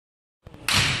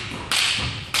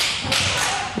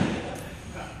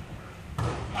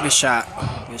Good shot.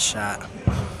 Good shot.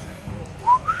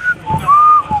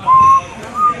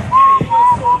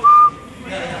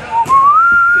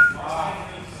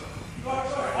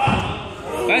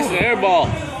 Nice air ball.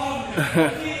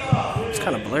 It's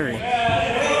kind of blurry.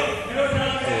 Yeah.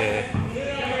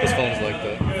 This phone's like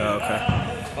that. Oh, okay.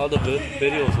 All the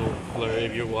videos will blur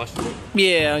if you're watching it.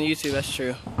 Yeah, on YouTube, that's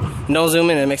true. No zoom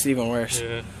in, it makes it even worse.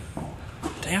 Yeah.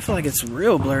 Dang, I feel like it's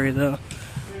real blurry though.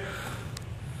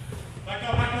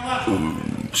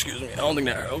 Excuse me, I don't think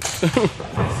that helps.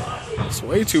 It's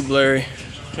way too blurry.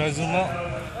 Try to zoom out.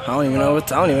 I don't even know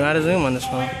how to zoom on this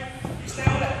phone.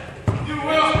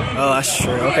 Oh, that's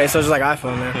true. Okay, so it's just like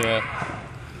iPhone there. Yeah.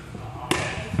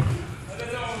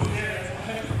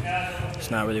 It's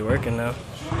not really working now.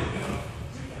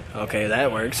 Okay,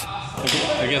 that works.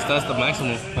 I guess that's the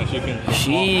maximum that you can.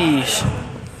 Sheesh.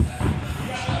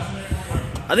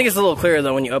 I think it's a little clearer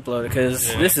though when you upload it because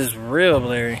this is real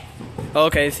blurry. Oh,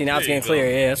 okay, see now it's getting clear.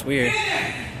 Yeah, that's weird.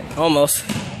 Almost.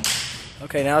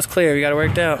 Okay, now it's clear. We got it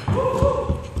worked out.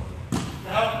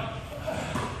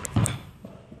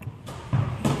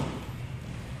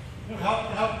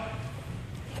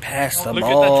 Pass the ball. Look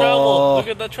at that travel. Look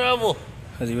at that travel.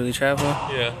 Is he really traveling?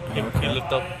 Yeah. He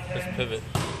lift up his pivot.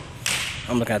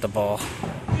 I'm looking at the ball.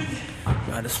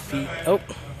 Not his feet. Oh.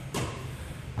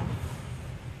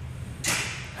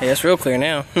 Hey, that's real clear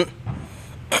now.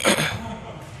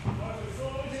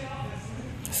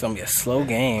 It's gonna be a slow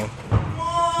game.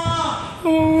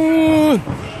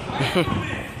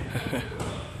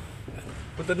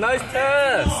 With a nice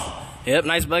pass. Yep,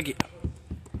 nice bucket.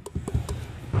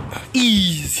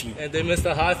 Easy. And they missed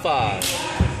a high five.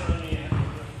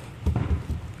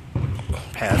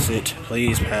 Pass it.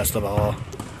 Please pass the ball.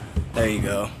 There you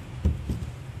go.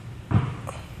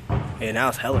 Yeah, now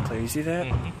it's hella clear. You see that?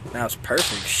 Now it's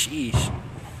perfect. Sheesh.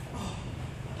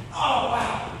 Oh,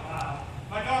 wow.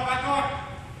 Back on.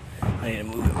 I need to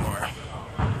move it more.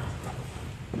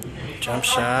 Jump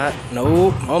shot.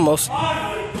 Nope. Almost.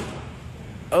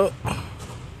 Oh.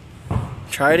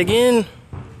 Try it again.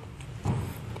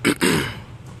 I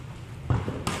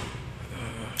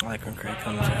like when Craig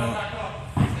comes out.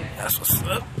 That's what's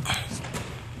up.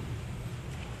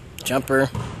 Jumper.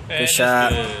 Good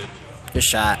shot. Good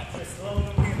shot.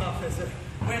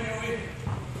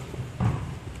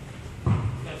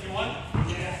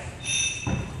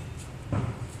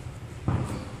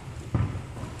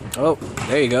 Oh,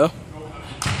 there you go.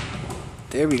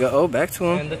 There we go. Oh, back to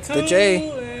him. The J.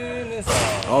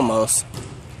 Almost.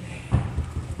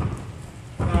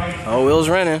 Oh, Will's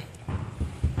running.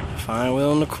 Fine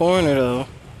Will in the corner, though.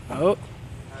 Oh.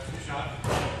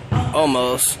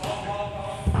 Almost.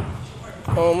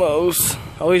 Almost.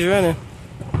 Oh, he's running.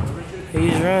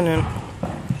 He's running.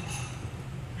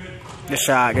 Good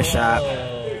shot, good shot.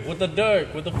 With the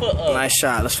dirt, with the foot up. Nice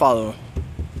shot. Let's follow him.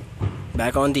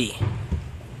 Back on D.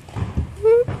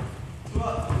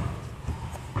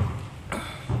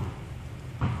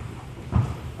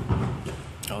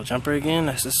 Oh, jumper again.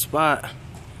 That's the spot.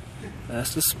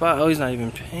 That's the spot. Oh, he's not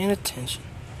even paying attention.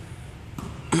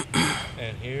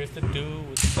 And here's the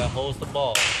dude that holds the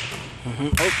ball.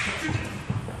 Oh.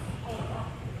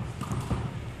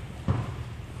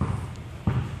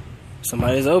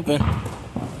 Somebody's open.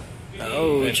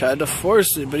 Oh, he tried to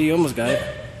force it, but he almost got it.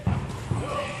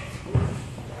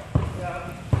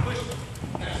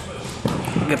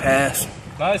 Good pass.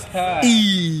 Nice pass.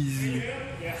 Easy.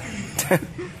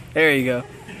 There you go.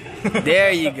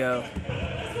 There you go.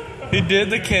 He did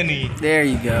the Kenny. There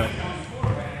you go.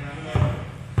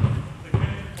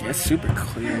 That's super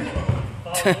clear.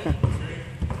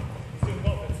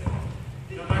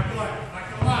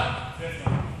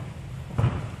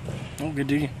 Oh, good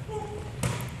dude.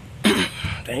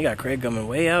 Dang, you got Craig coming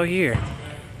way out here.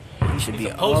 He should be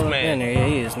all up in there. Yeah,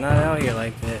 he is not out here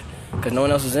like that. Because no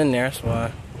one else is in there, that's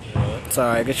why. It's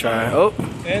alright, good try. Oh!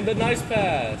 And the nice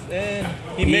pass. And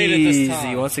he made it this time.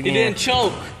 Easy, once again. He didn't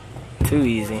choke. Too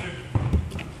easy.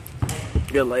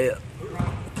 Good layup.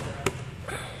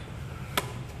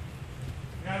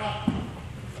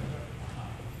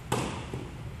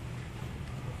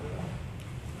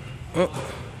 Oh.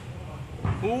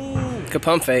 Ooh. Good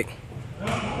pump fake.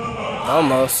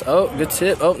 Almost. Oh, good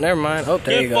tip. Oh, never mind. Oh,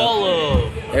 there you go. Follow.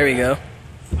 There we go.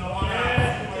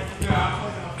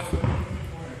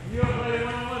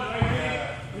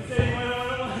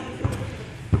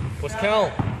 What's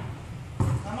count?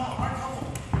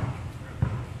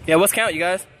 Yeah, what's count, you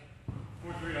guys?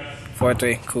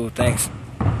 4-3. Cool, thanks.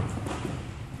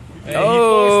 And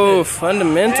oh,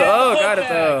 fundamental. Oh, got it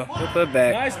though. Good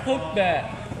putback. Nice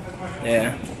putback.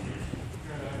 Yeah.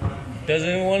 Doesn't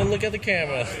even want to look at the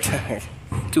camera.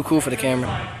 Too cool for the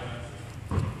camera.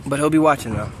 But he'll be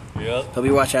watching though. Yep. He'll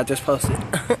be watching after it's posted.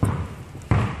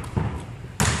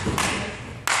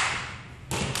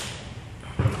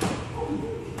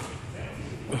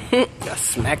 Got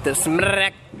smacked up,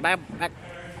 smack back.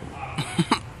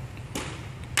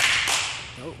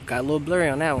 Oh, got a little blurry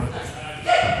on that one.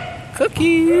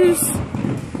 Cookies.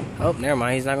 Oh, never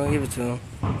mind. He's not gonna give it to him.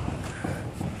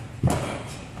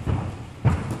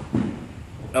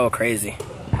 Oh, crazy.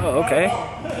 Oh, okay.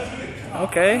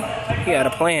 Okay. He had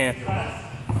a plan.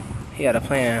 He had a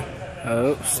plan.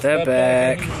 Oh, step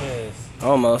back.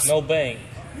 Almost. No bank.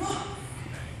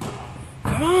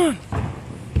 Come on.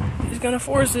 He's gonna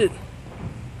force it.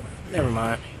 Never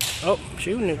mind. Oh,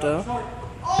 shooting it though.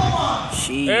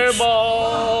 Sheesh. Air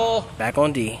ball. Back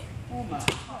on D.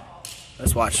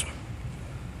 Let's watch.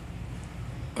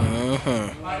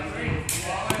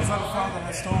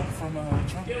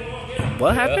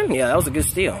 What happened? Yeah, that was a good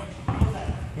steal.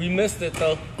 We missed it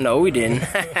though. No, we didn't.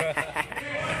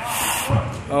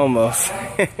 Almost.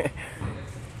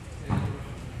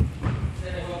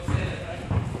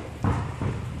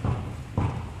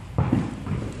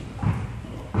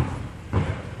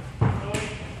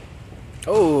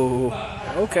 Oh,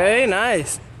 okay,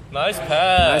 nice. Nice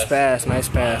pass. Nice pass, nice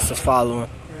pass. Let's follow him.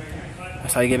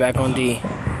 That's how you get back on D.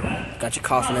 Got your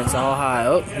confidence all high.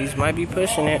 Oh, he might be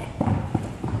pushing it.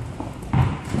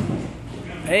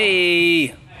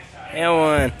 Hey, and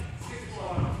 1.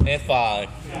 And 5.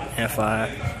 And 5.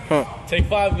 Huh. Take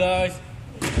 5, guys.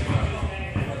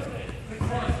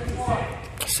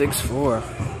 6'4". I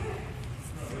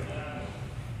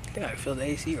think I can feel the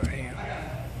AC right here.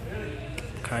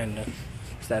 Kinda.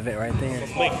 It's that vent right there.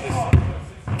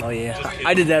 Oh yeah,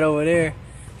 I did that over there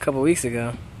a couple weeks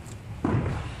ago.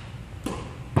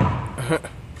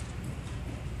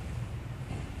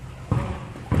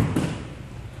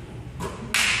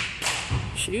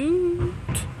 Shoot.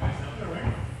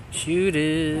 Shoot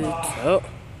it. Oh.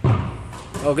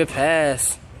 Oh, good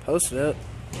pass. Post it up.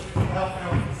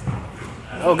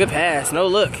 Oh, good pass. No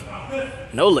look.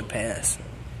 No look pass.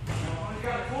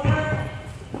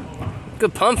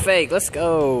 Good pump fake. Let's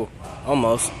go.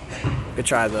 Almost. Good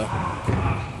try, though.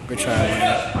 Good try,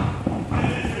 man.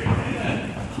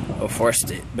 Oh, forced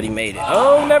it, but he made it.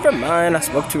 Oh, never mind. I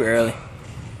spoke too early.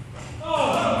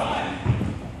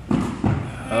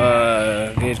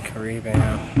 Good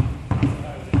rebound.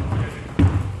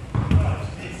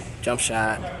 Jump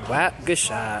shot. Wow, good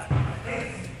shot.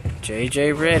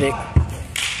 JJ Redick.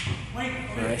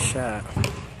 Nice shot.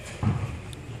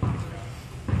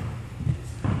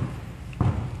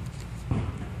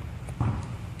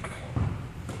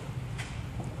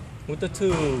 With the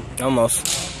 2. Almost.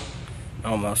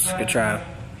 Almost. Good try.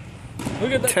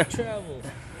 Look at that travel.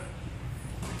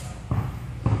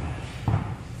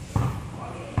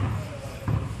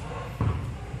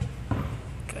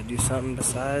 Gotta do something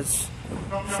besides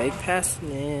fake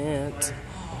passing it.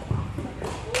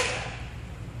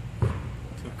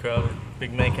 Too crowded.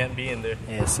 Big man can't be in there.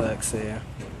 Yeah, it sucks, yeah.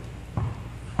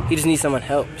 He just needs someone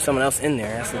else in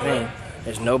there. That's the thing.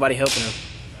 There's nobody helping him.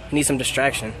 He needs some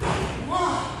distraction.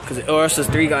 Or else there's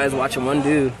 3 guys watching one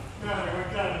dude.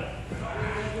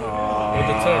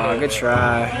 Oh, good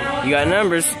try. You got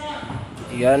numbers.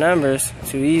 You got numbers.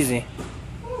 Too easy.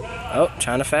 Oh,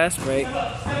 trying to fast break.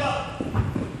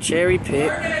 Cherry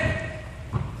pick.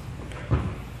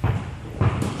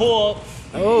 Pull up.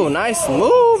 Oh, nice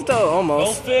move though.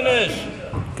 Almost. Don't finish.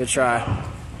 Good try.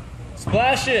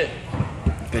 Splash it.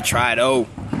 Good try though.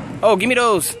 Oh, give me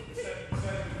those.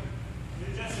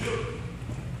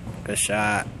 Good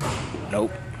shot.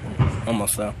 Nope.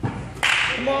 Almost though.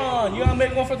 Come on, you gotta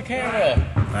make one for the camera.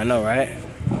 I know, right?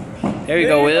 There you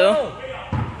go, Will.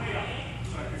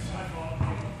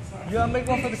 You gotta make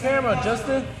one for the camera,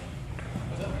 Justin.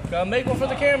 Gotta make one for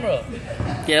the camera.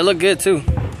 Yeah, it looked good too.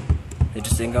 It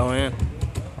just didn't go in.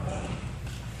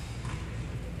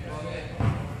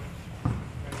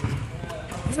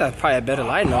 He's got probably a better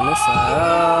lighting on this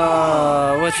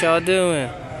side. Oh, what y'all doing?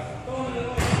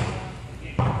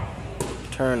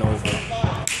 Turnover.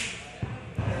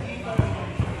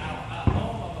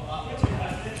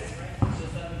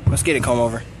 Let's get it, comb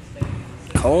over.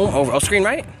 Comb over. Oh, screen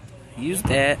right? Use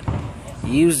that.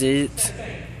 Use it.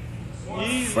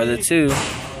 For the 2.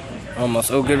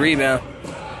 Almost. Oh, good rebound.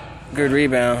 Good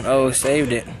rebound. Oh,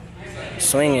 saved it.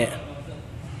 Swing it.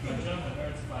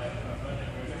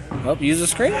 Oh, use the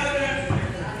screen.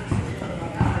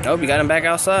 Oh, you got him back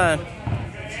outside.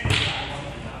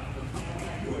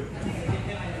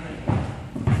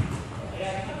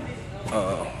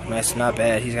 Uh-oh. Nice, not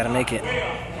bad. He's got to make it.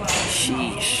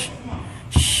 Sheesh.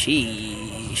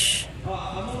 Sheesh.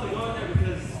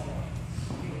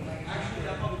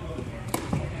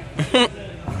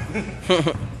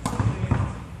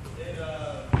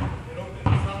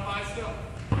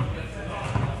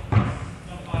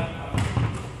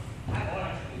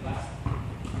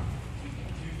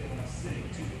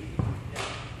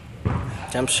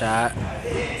 Jump shot.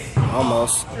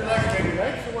 Almost.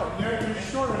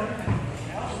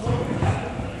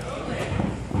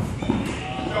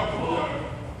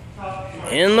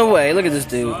 In the way. Look at this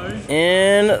dude.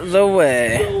 In the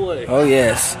way. Oh,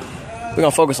 yes. We're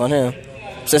going to focus on him.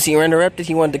 Since he interrupted,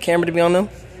 he wanted the camera to be on them.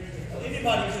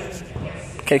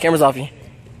 Okay, the camera's off you.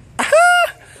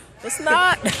 It's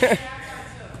not.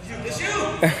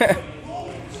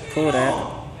 Pull that.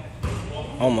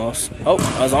 Almost. Oh,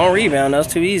 I was on rebound. That was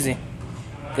too easy.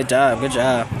 Good job. Good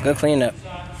job. Good cleanup.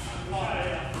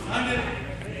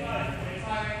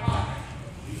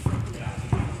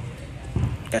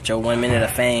 Got your 1 minute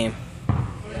of fame.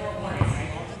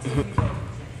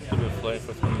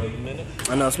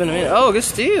 I know, it's been a minute. Oh, good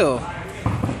steal.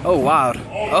 Oh, wild.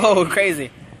 Oh, crazy.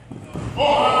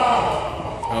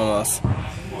 Almost.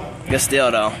 Good steal,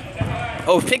 though.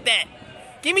 Oh, pick that.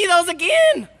 Give me those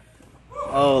again.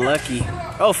 Oh, lucky.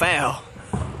 Oh, foul.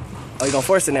 Oh, you gonna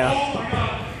force it now?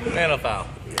 And a foul.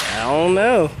 I don't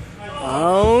know. I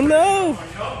don't know.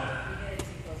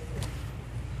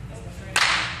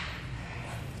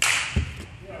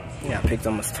 Yeah, I picked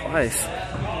almost twice.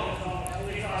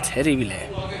 Terrible.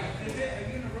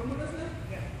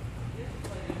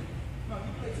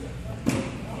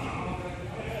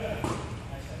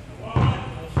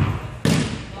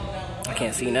 I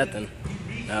can't see nothing.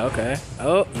 Oh, okay.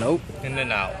 Oh, nope. In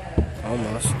and out.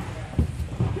 Almost.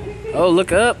 Oh,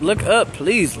 look up. Look up.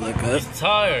 Please look up. He's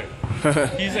tired.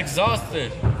 He's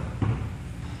exhausted.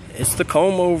 It's the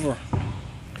comb over.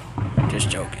 Just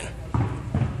joking.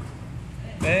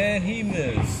 And he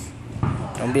missed.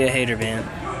 Don't be a hater, man.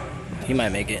 He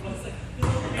might make it.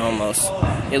 Almost.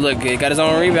 It looked good. Got his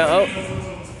own rebound. Oh.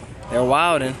 They're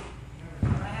wilding.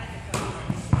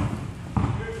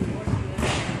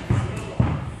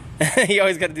 You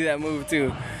always got to do that move,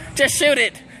 too. Just shoot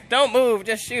it. Don't move.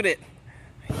 Just shoot it.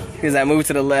 Here's that move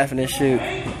to the left and then shoot.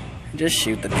 Just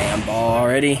shoot the damn ball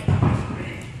already.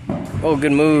 Oh,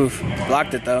 good move.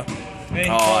 Blocked it, though.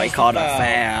 Oh, he called a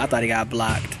foul. I thought he got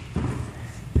blocked.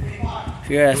 If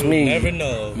you ask me, never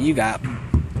know. You got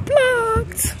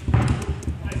blocked.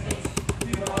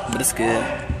 But it's good.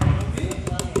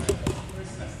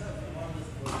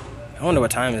 I wonder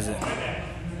what time is it.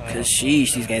 Cause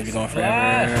sheesh, these games be going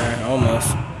forever.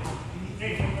 Almost.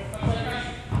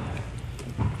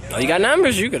 Oh, you got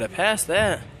numbers. You could have passed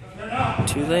that.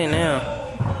 Too late now.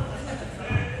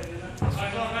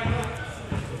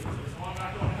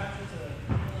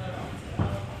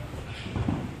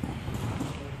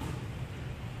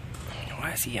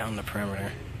 Why is he out on the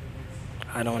perimeter?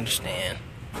 I don't understand.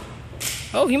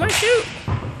 Oh, he might shoot.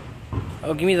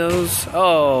 Oh, give me those.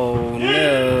 Oh,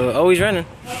 no. Oh, he's running.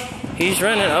 He's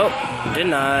running. Oh,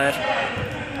 denied.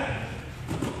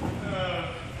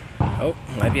 Oh,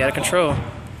 might be out of control.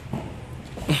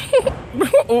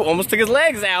 Oh, almost took his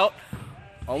legs out.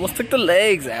 Almost took the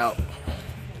legs out.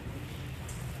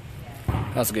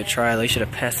 That was a good try, though. He should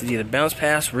have passed it either bounce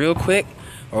pass real quick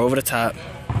or over the top.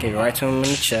 Gave it right to him in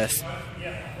the chest.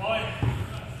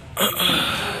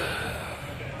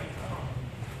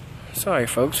 Sorry,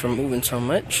 folks, for moving so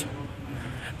much.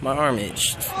 My arm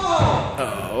itched.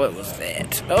 Oh, what was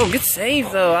that? Oh, good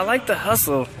save, though. I like the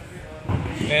hustle.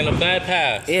 And a bad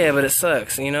pass. Yeah, but it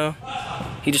sucks, you know?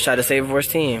 He just tried to save it for his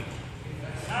team.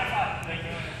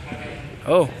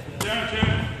 Oh.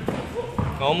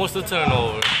 Almost a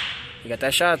turnover. He got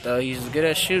that shot, though. He's good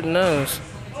at shooting those.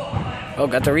 Oh,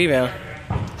 got the rebound.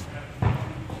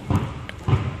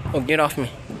 Oh, get off me.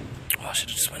 Oh, I should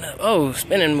have just went up. Oh,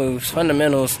 spinning moves.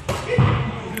 Fundamentals.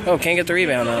 Oh, can't get the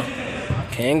rebound, though.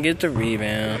 Can't get the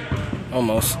rebound.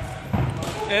 Almost.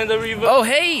 And the rebound. Oh,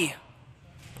 hey!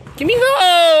 Give me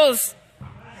those!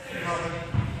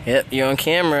 Yep, you're on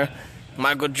camera.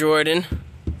 Michael Jordan.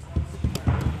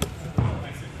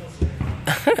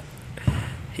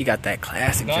 He got that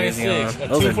classic jersey on.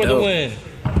 Those are dope. The win.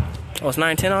 Oh, it's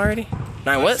 9-10 already?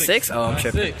 9 what? 6? Oh, I'm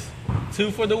tripping.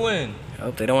 2 for the win. I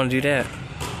hope they don't want to do that.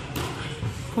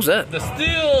 Who's that? The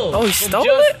steal. Oh, he stole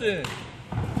it?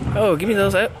 Oh, give me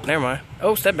those. Oh, never mind.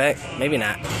 Oh, step back. Maybe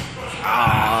not.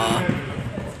 Ah,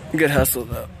 good hustle,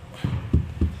 though.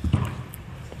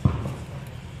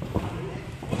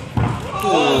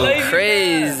 Ooh,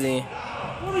 crazy.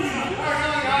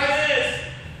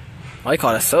 Oh, you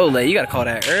called it so late. You gotta call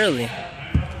that early.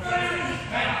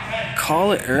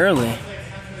 Call it early.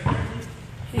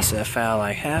 He said foul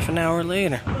like half an hour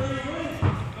later.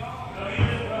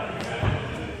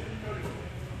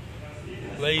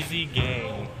 Lazy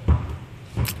game.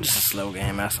 Just a slow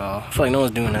game, that's all. I feel like no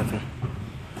one's doing nothing.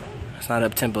 It's not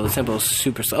up tempo. The tempo's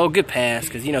super slow. Oh, good pass,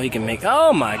 because you know he can make.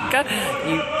 Oh my god,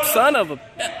 you son of a.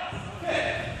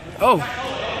 Oh.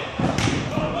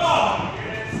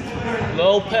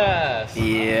 Low pass.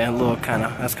 Yeah, a little kind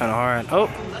of. That's kind of hard. Oh.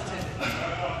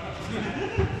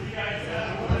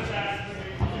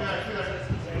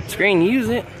 Screen, use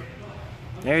it.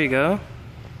 There you go.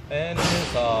 And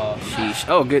it's off. Sheesh.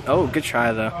 Oh, good. Oh, good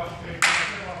try though.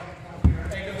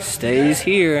 Stays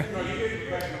here.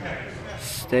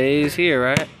 Stays here,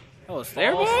 right? Oh, it's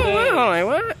there. Ball. Oh, like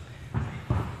what?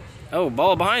 Oh,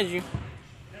 ball behind you.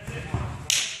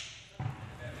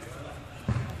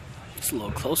 It's a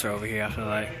little closer over here, I feel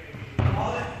like.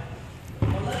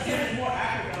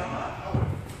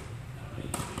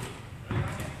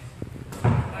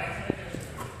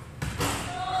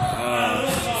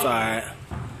 Oh, sorry.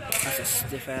 That's a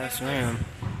stiff ass rim.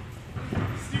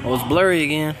 Oh, it's blurry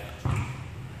again.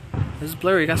 This is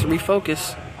blurry. Got to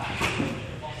refocus.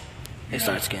 It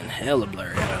starts getting hella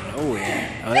blurry out of nowhere.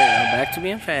 Oh, there we go. Back to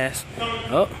being fast.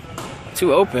 Oh,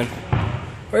 too open.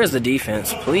 Where's the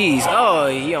defense? Please. Oh,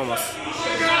 he almost.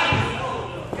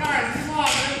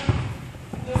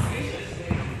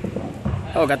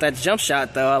 Oh, got that jump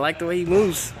shot, though. I like the way he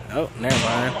moves. Oh, never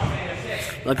mind.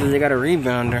 Luckily, they got a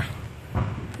rebounder.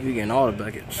 He getting all the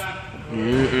buckets.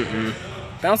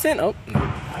 Bounce in. Oh, no.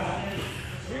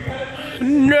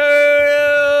 No!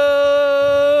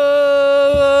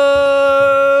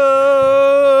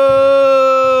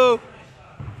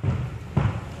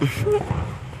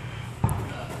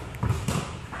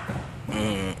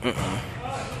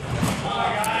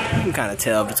 You can kind of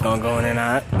tell if it's gonna go in or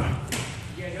not.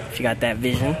 If you got that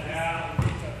vision.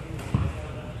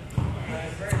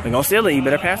 We're gonna steal it. You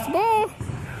better pass the ball.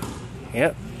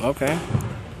 Yep. Okay.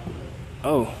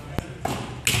 Oh.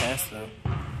 Good pass though.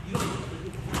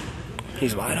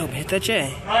 He's wide open. Hit that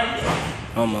J.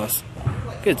 Almost.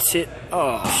 Good sit.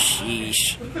 Oh,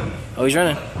 sheesh. Oh, he's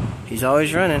running. He's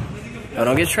always running. Oh,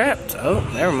 don't get trapped. Oh,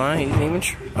 never mind. He didn't even.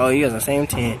 Oh, you guys on the same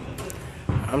team.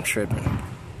 I'm tripping.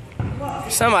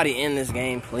 Somebody in this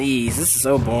game, please. This is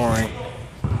so boring.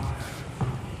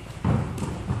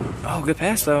 Oh, good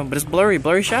pass though, but it's blurry.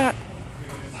 Blurry shot.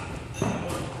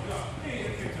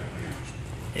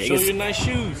 Yeah, Show your nice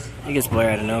shoes. It gets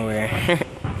blurry out of nowhere.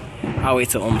 I'll wait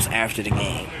till almost after the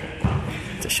game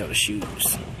to show the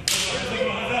shoes.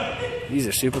 These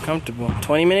are super comfortable.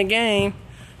 20-minute game.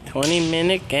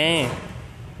 20-minute game.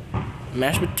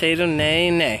 Mashed potato, nay,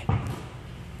 nay.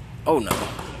 Oh no.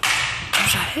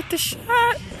 I hit the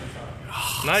shot.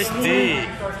 Oh, nice D.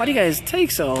 Why do you guys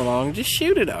take so long? Just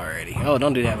shoot it already. Oh,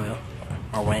 don't do that, Will.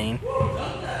 Or Wayne.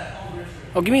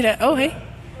 Oh, give me that. Oh, hey.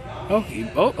 Oh,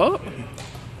 oh.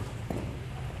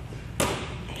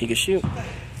 He can shoot.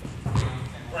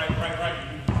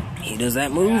 He does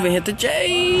that move and hit the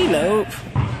J. Nope.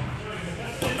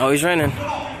 Oh, he's running.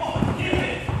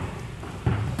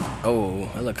 Oh,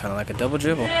 that looked kind of like a double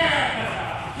dribble.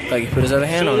 Like he put his other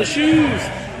hand on it. Show the shoes.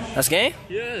 That's game?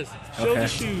 Yes. Show the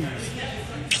shoes.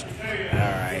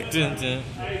 Alright. Dun, dun.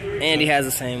 Andy has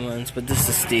the same ones, but this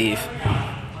is Steve.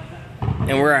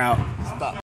 And we're out.